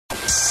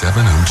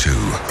702.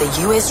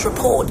 The US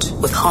Report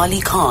with Harley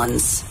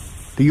Carnes.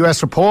 The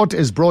US Report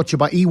is brought to you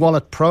by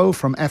eWallet Pro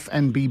from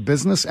FNB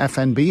Business.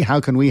 FNB, how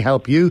can we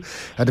help you?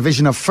 A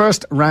division of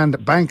First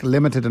Rand Bank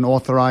Limited, an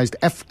authorised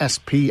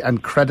FSP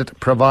and credit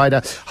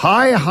provider.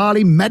 Hi,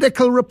 Harley.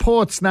 Medical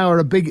reports now are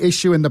a big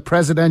issue in the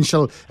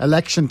presidential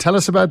election. Tell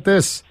us about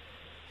this.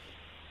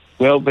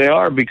 Well, they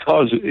are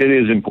because it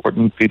is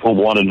important. People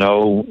want to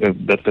know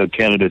that the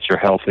candidates are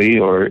healthy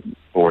or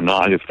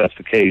not, if that's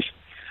the case.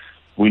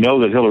 We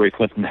know that Hillary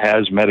Clinton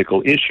has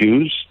medical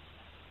issues,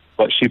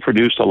 but she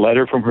produced a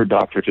letter from her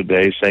doctor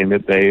today saying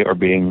that they are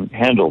being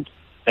handled.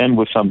 And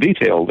with some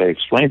detail, they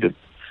explained it,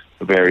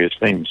 the various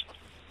things.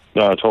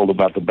 Told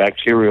about the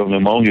bacterial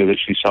pneumonia that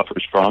she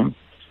suffers from,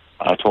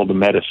 told the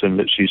medicine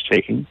that she's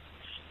taking.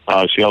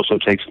 She also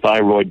takes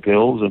thyroid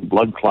pills and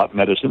blood clot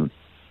medicine,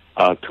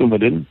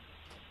 Coumadin.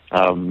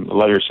 The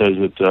letter says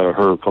that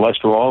her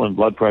cholesterol and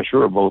blood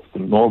pressure are both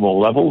in normal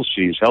levels.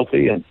 She's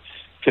healthy and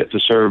fit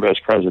to serve as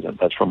president.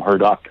 That's from her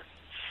doctor.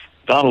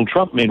 Donald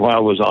Trump,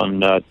 meanwhile, was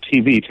on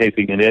TV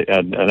taping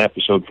an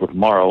episode for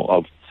tomorrow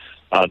of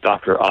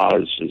Dr.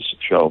 Oz's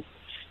show.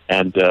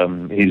 And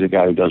he's a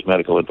guy who does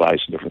medical advice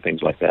and different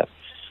things like that.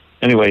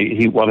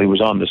 Anyway, while he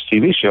was on this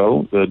TV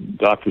show, the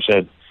doctor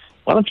said,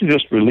 "Why don't you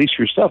just release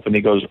your stuff?" And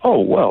he goes, "Oh,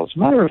 well, as a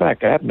matter of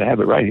fact, I happen to have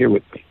it right here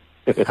with me."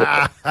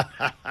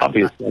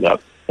 Obvious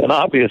setup. An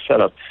obvious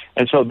setup.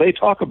 And so they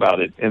talk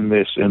about it in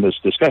this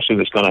discussion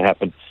that's going to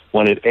happen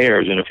when it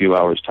airs in a few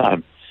hours'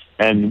 time.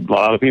 And a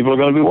lot of people are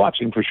going to be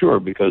watching for sure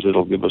because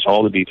it'll give us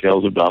all the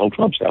details of Donald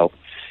Trump's health.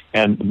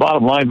 And the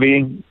bottom line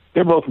being,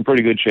 they're both in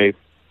pretty good shape,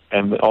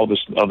 and all this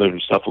other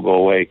stuff will go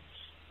away,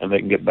 and they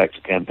can get back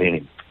to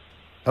campaigning.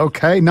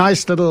 Okay,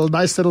 nice little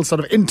sort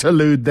of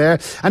interlude there.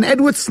 And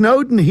Edward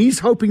Snowden, he's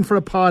hoping for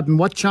a pardon.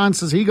 What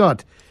chance has he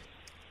got?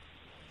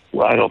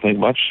 Well, I don't think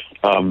much.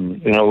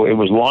 It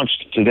was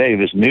launched today,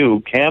 this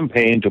new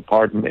campaign to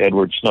pardon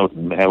Edward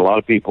Snowden. They had a lot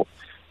of people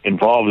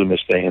involved in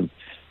this thing.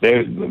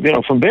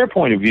 And from their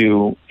point of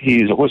view,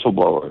 he's a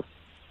whistleblower.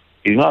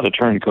 He's not a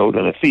turncoat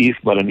and a thief,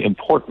 but an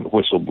important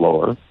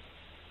whistleblower,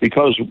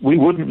 because we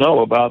wouldn't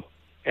know about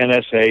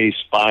NSA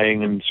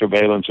spying and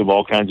surveillance of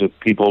all kinds of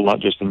people,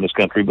 not just in this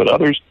country, but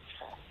others,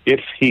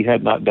 if he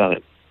had not done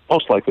it.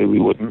 Most likely we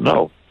wouldn't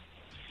know.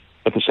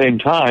 At the same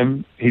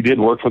time, he did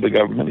work for the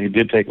government. He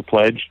did take a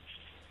pledge.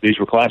 These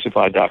were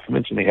classified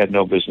documents, and he had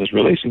no business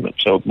releasing them.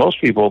 So most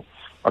people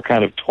are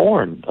kind of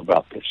torn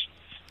about this.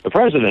 The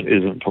president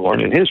isn't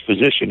torn. In his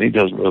position, he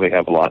doesn't really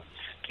have a lot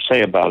to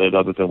say about it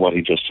other than what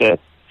he just said.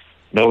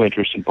 No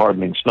interest in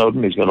pardoning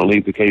Snowden. He's going to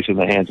leave the case in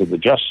the hands of the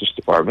Justice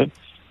Department,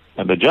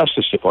 and the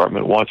Justice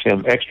Department wants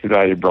him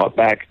extradited, brought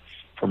back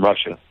from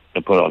Russia,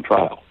 and put on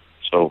trial.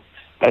 So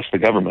that's the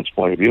government's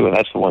point of view, and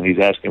that's the one he's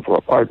asking for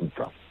a pardon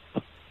from.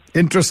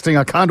 Interesting.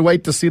 I can't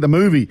wait to see the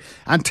movie.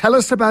 And tell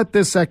us about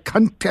this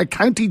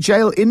county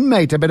jail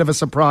inmate. A bit of a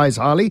surprise,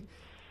 Harley.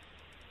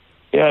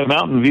 Yeah,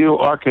 Mountain View,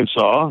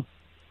 Arkansas.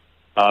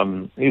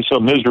 He's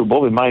so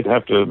miserable he might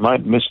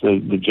miss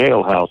the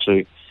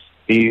jailhouse.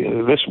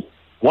 This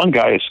one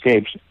guy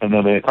escaped, and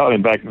then they caught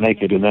him back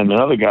naked, and then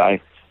another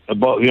guy,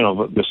 both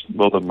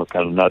of them were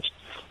kind of nuts.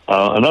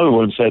 Another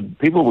one said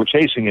people were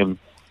chasing him,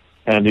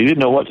 and he didn't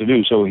know what to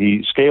do, so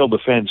he scaled the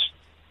fence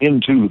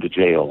into the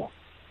jail.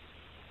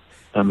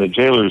 And the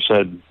jailer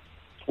said,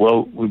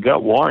 "Well, we've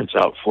got warrants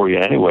out for you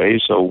anyway,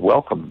 so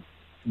welcome.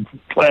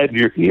 Glad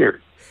you're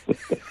here."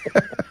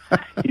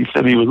 He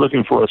said he was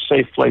looking for a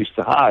safe place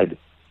to hide.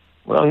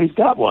 Well, he's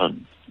got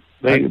one.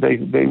 They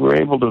were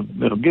able to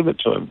give it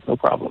to him, no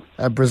problem.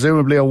 And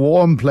presumably a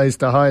warm place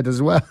to hide as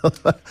well.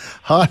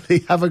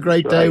 Harley, have a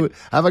great day.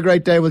 Have a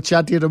great day. We'll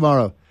chat to you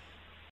tomorrow.